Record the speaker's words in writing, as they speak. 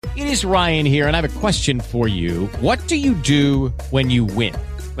It is Ryan here, and I have a question for you. What do you do when you win?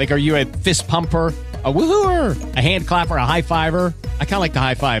 Like, are you a fist pumper, a woohooer, a hand clapper, a high fiver? I kind of like the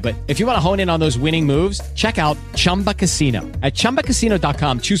high five, but if you want to hone in on those winning moves, check out Chumba Casino. At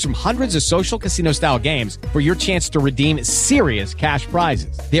ChumbaCasino.com, choose from hundreds of social casino-style games for your chance to redeem serious cash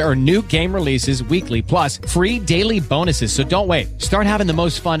prizes. There are new game releases weekly, plus free daily bonuses. So don't wait. Start having the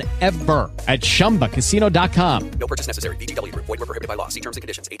most fun ever at ChumbaCasino.com. No purchase necessary. VGW Group. Void where prohibited by law. See terms and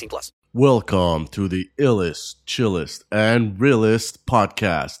conditions. 18+. Welcome to the illest, chillest, and realest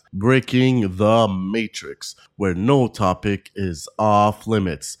podcast, Breaking the Matrix, where no topic is off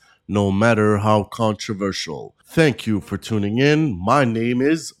limits, no matter how controversial. Thank you for tuning in. My name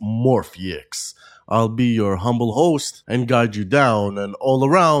is Morpheus. I'll be your humble host and guide you down and all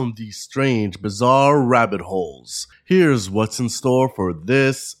around these strange, bizarre rabbit holes. Here's what's in store for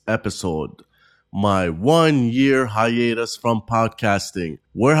this episode. My 1-year hiatus from podcasting.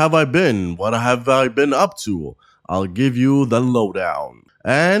 Where have I been? What have I been up to? I'll give you the lowdown.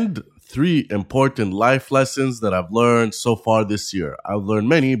 And 3 important life lessons that I've learned so far this year. I've learned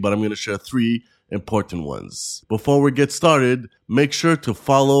many, but I'm going to share 3 important ones. Before we get started, make sure to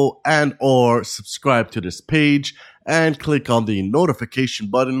follow and or subscribe to this page and click on the notification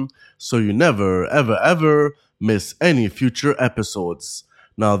button so you never, ever miss any future episodes.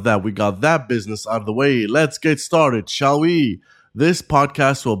 Now that we got that business out of the way, let's get started, shall we? This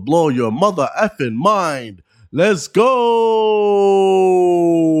podcast will blow your mother effing mind. Let's go!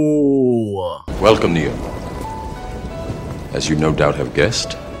 Welcome, Neo. As you no doubt have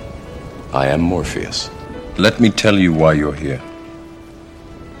guessed, I am Morpheus. Let me tell you why you're here.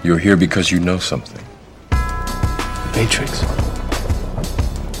 You're here because you know something. Matrix.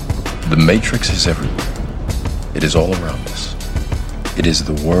 The Matrix is everywhere. It is all around us. It is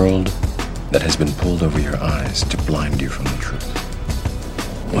the world that has been pulled over your eyes to blind you from the truth.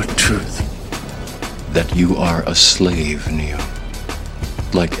 What truth? That you are a slave, Neo.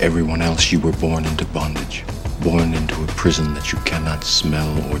 Like everyone else, you were born into bondage. Born into a prison that you cannot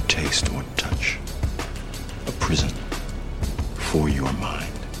smell or taste or touch. A prison for your mind.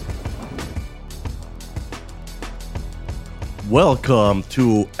 Welcome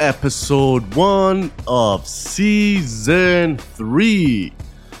to episode 1 of season 3.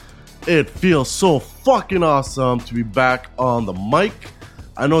 It feels so fucking awesome to be back on the mic.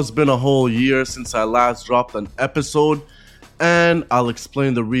 I know it's been a whole year since I last dropped an episode, and I'll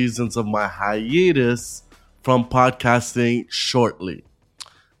explain the reasons of my hiatus from podcasting shortly.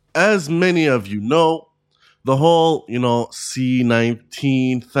 As many of you know, the whole,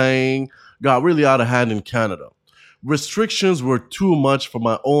 C-19 thing got really out of hand in Canada. Restrictions were too much for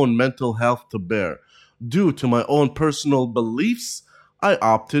my own mental health to bear. Due to my own personal beliefs, I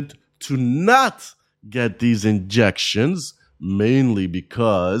opted to not get these injections, mainly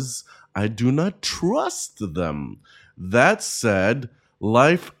because I do not trust them. That said,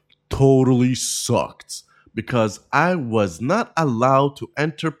 life totally sucked because I was not allowed to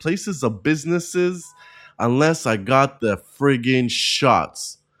enter places of businesses unless I got the friggin'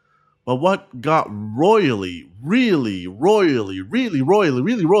 shots. But what got what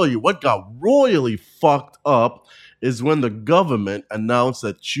got royally fucked up is when the government announced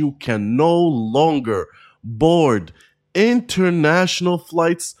that you can no longer board international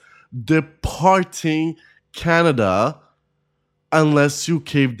flights departing Canada unless you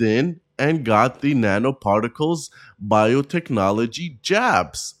caved in and got the nanoparticles biotechnology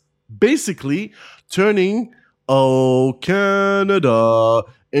jabs. Basically, turning Canada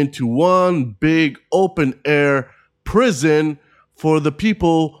into one big open-air prison for the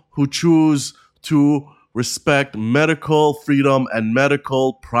people who choose to respect medical freedom and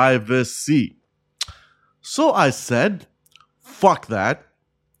medical privacy. So I said, fuck that.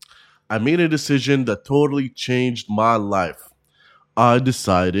 I made a decision that totally changed my life. I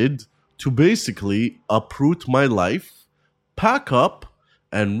decided to basically uproot my life, pack up,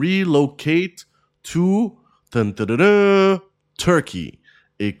 and relocate to Turkey,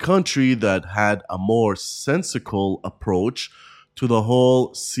 a country that had a more sensical approach to the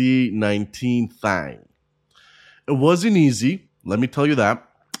whole C-19 thing. It wasn't easy, let me tell you that.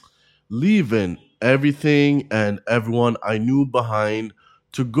 Leaving everything and everyone I knew behind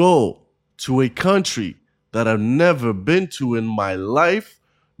to go to a country that I've never been to in my life,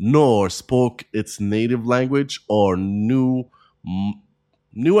 nor spoke its native language or knew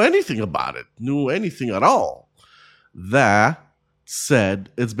anything about it, knew anything at all. That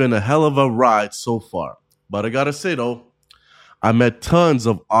said, it's been a hell of a ride so far. But I gotta say though, I met tons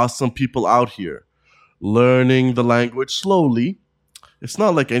of awesome people out here, learning the language slowly. It's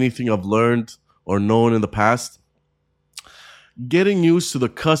not like anything I've learned or known in the past. getting used to the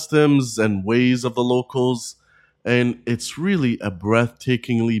customs and ways of the locals, and it's really a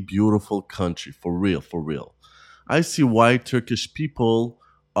breathtakingly beautiful country, for real, for real. I see why Turkish people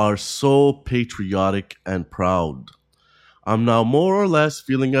are so patriotic and proud. I'm now more or less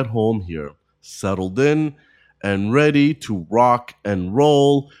feeling at home here, settled in, and ready to rock and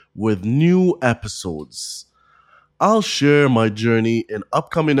roll with new episodes. I'll share my journey in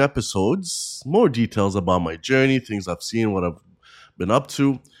upcoming episodes, more details about my journey, things I've seen, what I've been up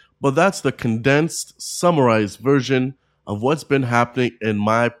to, but that's the condensed, summarized version of what's been happening in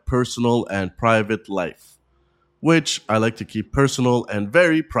my personal and private life, which I like to keep personal and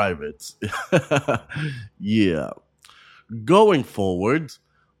very private. Yeah. Going forward,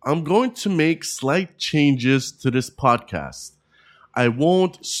 I'm going to make slight changes to this podcast. I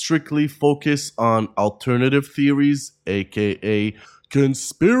won't strictly focus on alternative theories, aka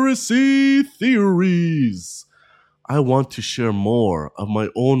conspiracy theories. I want to share more of my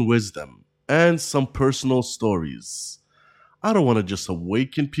own wisdom and some personal stories. I don't want to just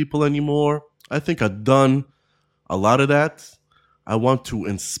awaken people anymore. I think I've done a lot of that. I want to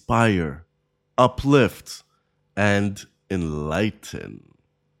inspire, uplift, and enlighten.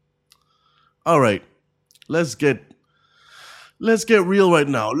 All right, let's get real right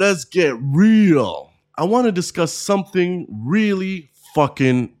now. Let's get real. I want to discuss something really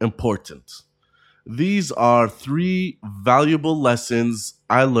fucking important. These are 3 valuable lessons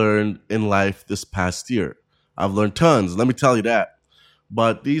I learned in life this past year. I've learned tons, let me tell you that.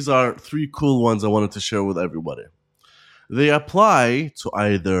 But these are 3 cool ones I wanted to share with everybody. They apply to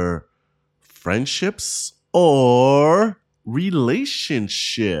either friendships or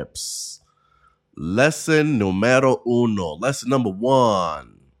relationships. Lesson numero uno. Lesson number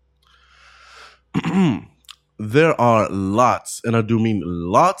 1. There are lots, and I do mean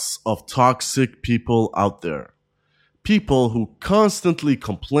lots, of toxic people out there. People who constantly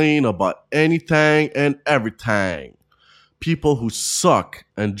complain about anything and everything. People who suck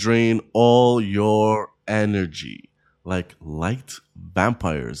and drain all your energy. Like light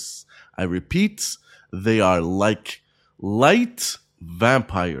vampires. I repeat, they are like light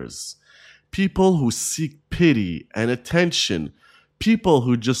vampires. People who seek pity and attention. People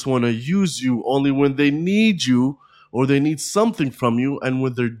who just want to use you only when they need you or they need something from you, and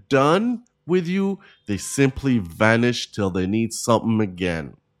when they're done with you, they simply vanish till they need something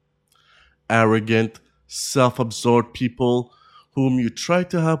again. Arrogant, self-absorbed people whom you try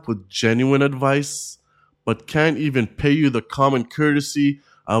to help with genuine advice, but can't even pay you the common courtesy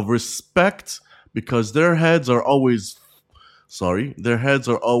of respect because their heads are always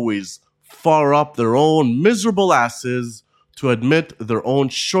far up their own miserable asses to admit their own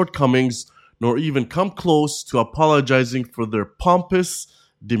shortcomings, nor even come close to apologizing for their pompous,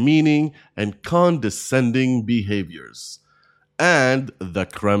 demeaning, and condescending behaviors. And the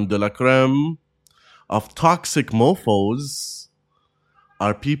creme de la creme of toxic mofos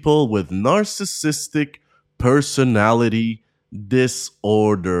are people with narcissistic personality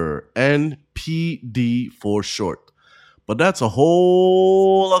disorder, NPD for short. But that's a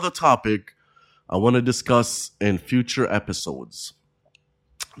whole other topic I want to discuss in future episodes.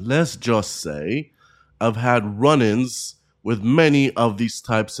 Let's just say I've had run-ins with many of these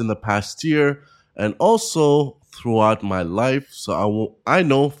types in the past year and also throughout my life. So I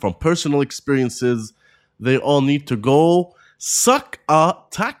know from personal experiences, they all need to go suck a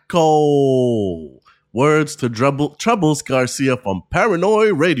taco. Words to Troubles Garcia from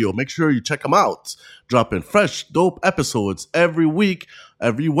Paranoid Radio. Make sure you check them out. Dropping fresh, dope episodes every week,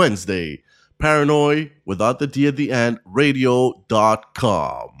 every Wednesday. Paranoid, without the D at the end,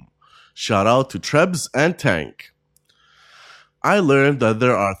 radio.com. Shout out to Trebs and Tank. I learned that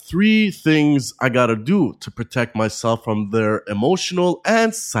there are 3 things I gotta do to protect myself from their emotional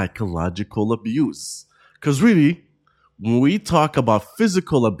and psychological abuse. Because really, we talk about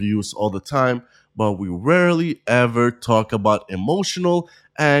physical abuse all the time, but we rarely ever talk about emotional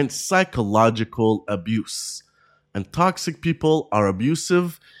and psychological abuse. And toxic people are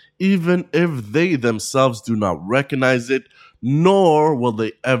abusive even if they themselves do not recognize it, nor will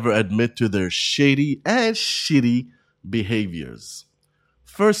they ever admit to their shady and shitty behaviors.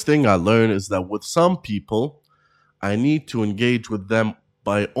 First thing I learned is that with some people, I need to engage with them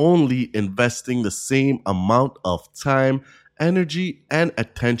by only investing the same amount of time, energy, and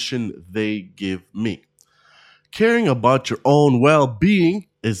attention they give me. Caring about your own well-being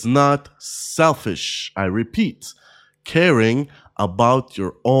is not selfish. I repeat, caring about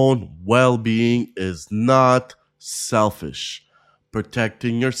your own well-being is not selfish.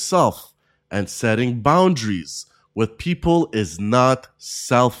 Protecting yourself and setting boundaries with people is not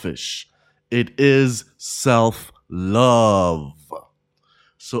selfish. It is self-love.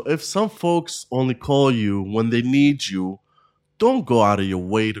 So if some folks only call you when they need you, don't go out of your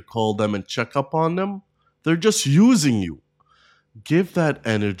way to call them and check up on them. They're just using you. Give that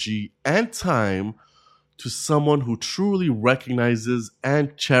energy and time to someone who truly recognizes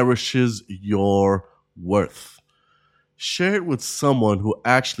and cherishes your worth. Share it with someone who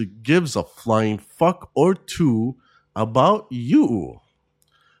actually gives a flying fuck or two about you.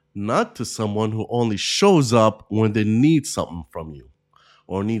 Not to someone who only shows up when they need something from you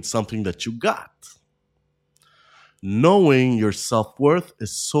or need something that you got. Knowing your self-worth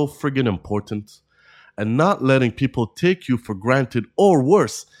is so friggin' important, and not letting people take you for granted, or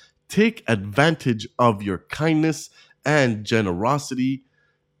worse, take advantage of your kindness and generosity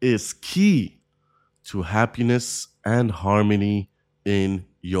is key to happiness and harmony in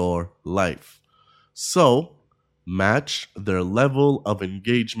your life. So, match their level of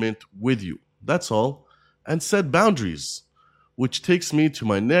engagement with you. That's all. And set boundaries, which takes me to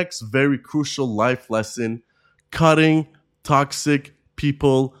my next very crucial life lesson: cutting toxic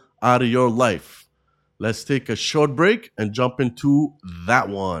people out of your life. Let's take a short break and jump into that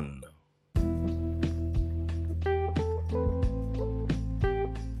one.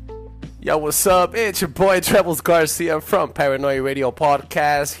 Yo, what's up? It's your boy Trebles Garcia from Paranoia Radio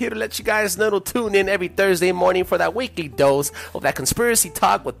Podcast, here to let you guys know to tune in every Thursday morning for that weekly dose of that conspiracy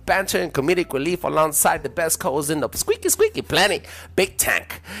talk with banter and comedic relief alongside the best co-hosts in the squeaky planet, Big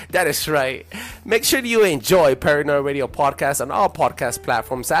Tank. That is right. Make sure you enjoy Paranoia Radio Podcast on all podcast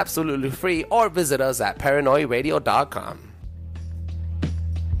platforms absolutely free, or visit us at paranoiaradio.com.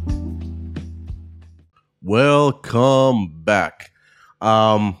 Welcome back.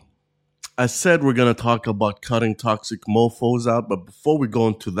 I said we're going to talk about cutting toxic mofos out, but before we go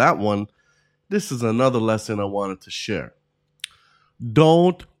into that one, this is another lesson I wanted to share.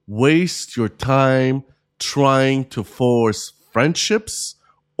 Don't waste your time trying to force friendships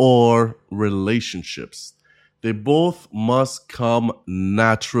or relationships. They both must come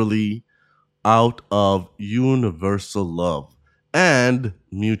naturally out of universal love and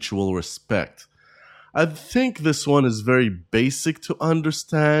mutual respect. I think this one is very basic to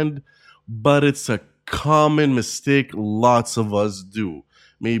understand, but it's a common mistake lots of us do.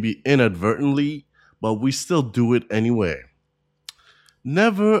 Maybe inadvertently, but we still do it anyway.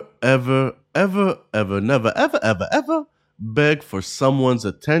 Never, ever, ever, ever, never, ever, ever, ever beg for someone's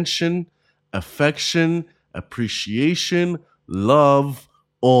attention, affection, appreciation, love,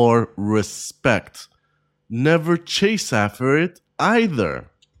 or respect. Never chase after it either.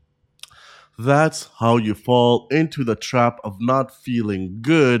 That's how you fall into the trap of not feeling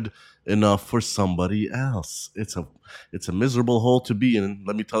good enough for somebody else. It's a miserable hole to be in,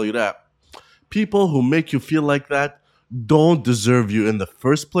 let me tell you that. People who make you feel like that don't deserve you in the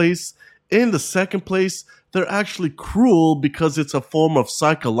first place. In the second place, they're actually cruel because it's a form of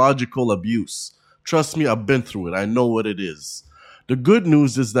psychological abuse. Trust me, I've been through it. I know what it is. The good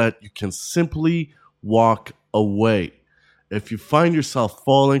news is that you can simply walk away. If you find yourself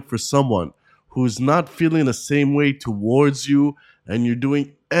falling for someone who's not feeling the same way towards you, and you're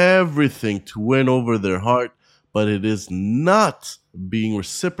doing everything to win over their heart, but it is not being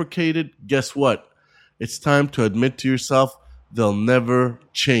reciprocated, guess what? It's time to admit to yourself they'll never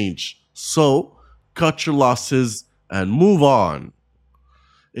change. So, cut your losses and move on.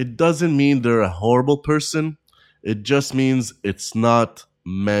 It doesn't mean they're a horrible person. It just means it's not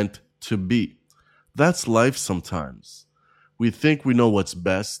meant to be. That's life sometimes. We think we know what's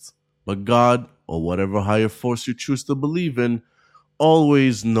best, but God, or whatever higher force you choose to believe in,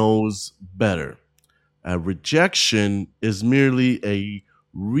 always knows better. A rejection is merely a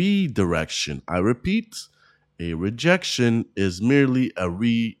redirection. I repeat, a rejection is merely a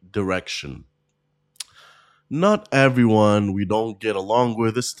redirection. Not everyone we don't get along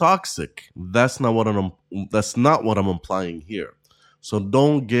with is toxic. That's not what I'm implying here. So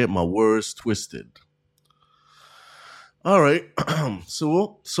don't get my words twisted. All right.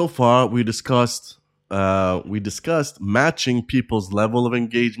 So far we discussed matching people's level of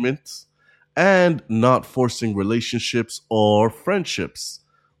engagement and not forcing relationships or friendships.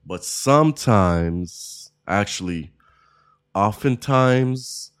 But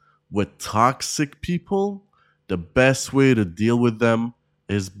oftentimes, with toxic people, the best way to deal with them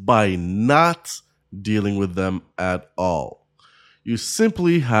is by not dealing with them at all. You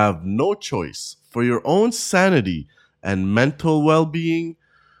simply have no choice. For your own sanity and mental well-being,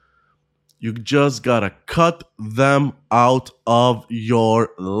 you just gotta cut them out of your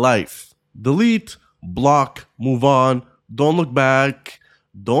life. Delete, block, move on. Don't look back.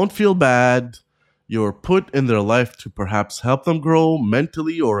 Don't feel bad. You're put in their life to perhaps help them grow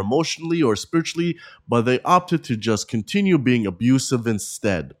mentally or emotionally or spiritually, but they opted to just continue being abusive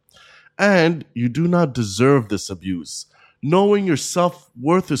instead. And you do not deserve this abuse. Knowing your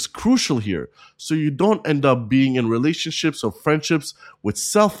self-worth is crucial here, so you don't end up being in relationships or friendships with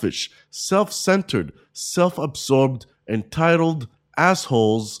selfish, self-centered, self-absorbed, entitled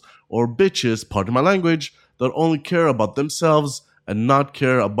assholes or bitches, pardon my language, that only care about themselves and not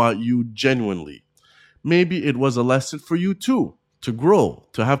care about you genuinely. Maybe it was a lesson for you too, to grow,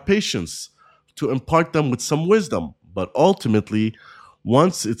 to have patience, to impart them with some wisdom, but ultimately,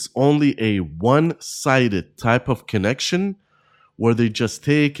 once it's only a one-sided type of connection where they just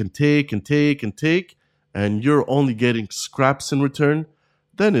take and take and take and take, and you're only getting scraps in return,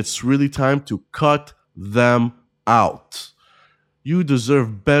 then it's really time to cut them out. You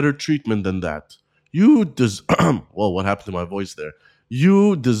deserve better treatment than that. Well, what happened to my voice there?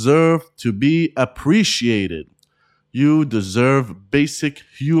 You deserve to be appreciated. You deserve basic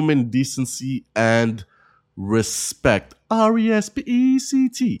human decency and respect.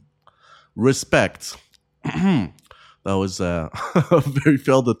 R-E-S-P-E-C-T. Respect. That was a very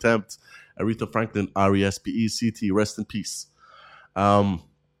failed attempt. Aretha Franklin, R-E-S-P-E-C-T. Rest in peace. When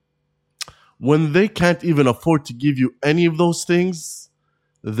they can't even afford to give you any of those things,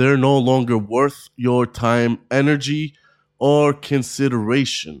 they're no longer worth your time, energy, or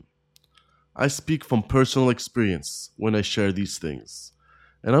consideration. I speak from personal experience when I share these things,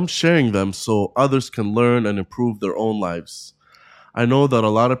 and I'm sharing them so others can learn and improve their own lives. I know that a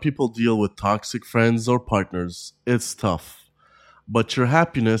lot of people deal with toxic friends or partners. It's tough, but your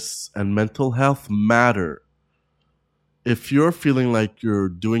happiness and mental health matter. If you're feeling like you're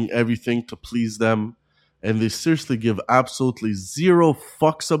doing everything to please them, and they seriously give absolutely zero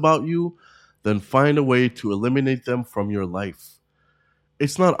fucks about you, then find a way to eliminate them from your life.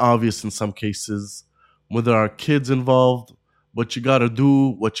 It's not obvious in some cases when there are kids involved, but you gotta do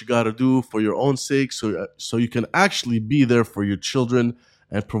what you gotta do for your own sake so you can actually be there for your children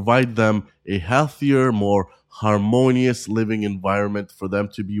and provide them a healthier, more harmonious living environment for them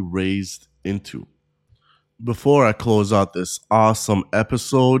to be raised into. Before I close out this awesome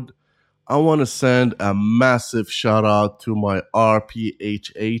episode, I want to send a massive shout out to my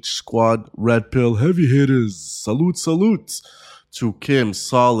RPHH squad, Red Pill Heavy Hitters. Salute to Kim,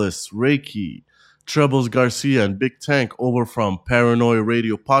 Solace, Reiki, Trebles Garcia, and Big Tank over from Paranoia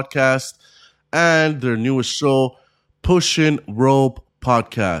Radio Podcast and their newest show, Pushin' Rope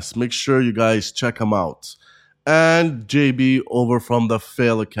Podcast. Make sure you guys check them out. And JB over from the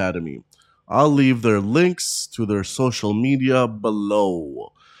Fail Academy. I'll leave their links to their social media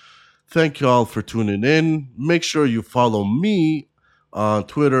below. Thank you all for tuning in. Make sure you follow me on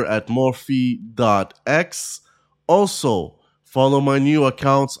Twitter at morphe.x. Also, follow my new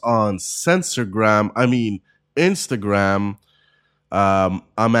accounts on Instagram.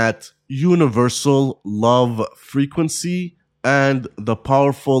 I'm at Universal Love Frequency and The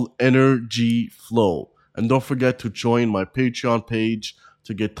Powerful Energy Flow. And don't forget to join my Patreon page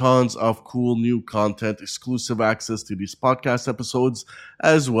to get tons of cool new content, exclusive access to these podcast episodes,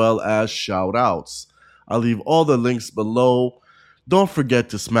 as well as shout-outs. I'll leave all the links below. Don't forget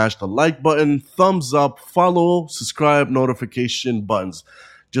to smash the like button, thumbs up, follow, subscribe, notification buttons.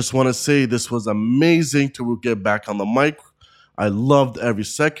 Just want to say this was amazing to get back on the mic. I loved every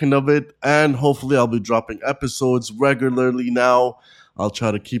second of it, and hopefully I'll be dropping episodes regularly now. I'll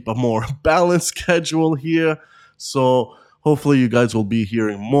try to keep a more balanced schedule here. So hopefully you guys will be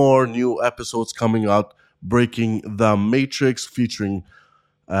hearing more new episodes coming out, Breaking the Matrix, featuring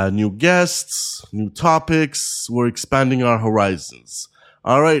new guests, new topics. We're expanding our horizons.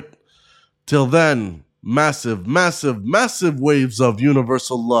 All right. Till then, massive waves of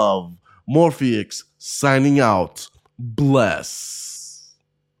universal love. Morphex signing out. Bless.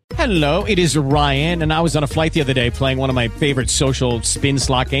 Hello, it is Ryan, and I was on a flight the other day playing one of my favorite social spin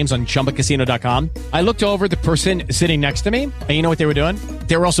slot games on ChumbaCasino.com. I looked over at the person sitting next to me, and you know what they were doing?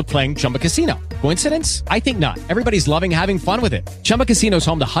 They were also playing Chumba Casino. Coincidence? I think not. Everybody's loving having fun with it. Chumba Casino is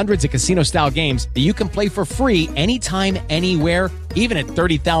home to hundreds of casino-style games that you can play for free anytime, anywhere, even at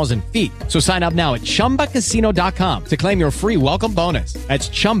 30,000 feet. So sign up now at ChumbaCasino.com to claim your free welcome bonus. That's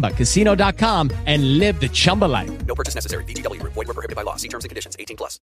ChumbaCasino.com and live the Chumba life. No purchase necessary. VGW Group. Void where prohibited by law. See terms and conditions. 18+.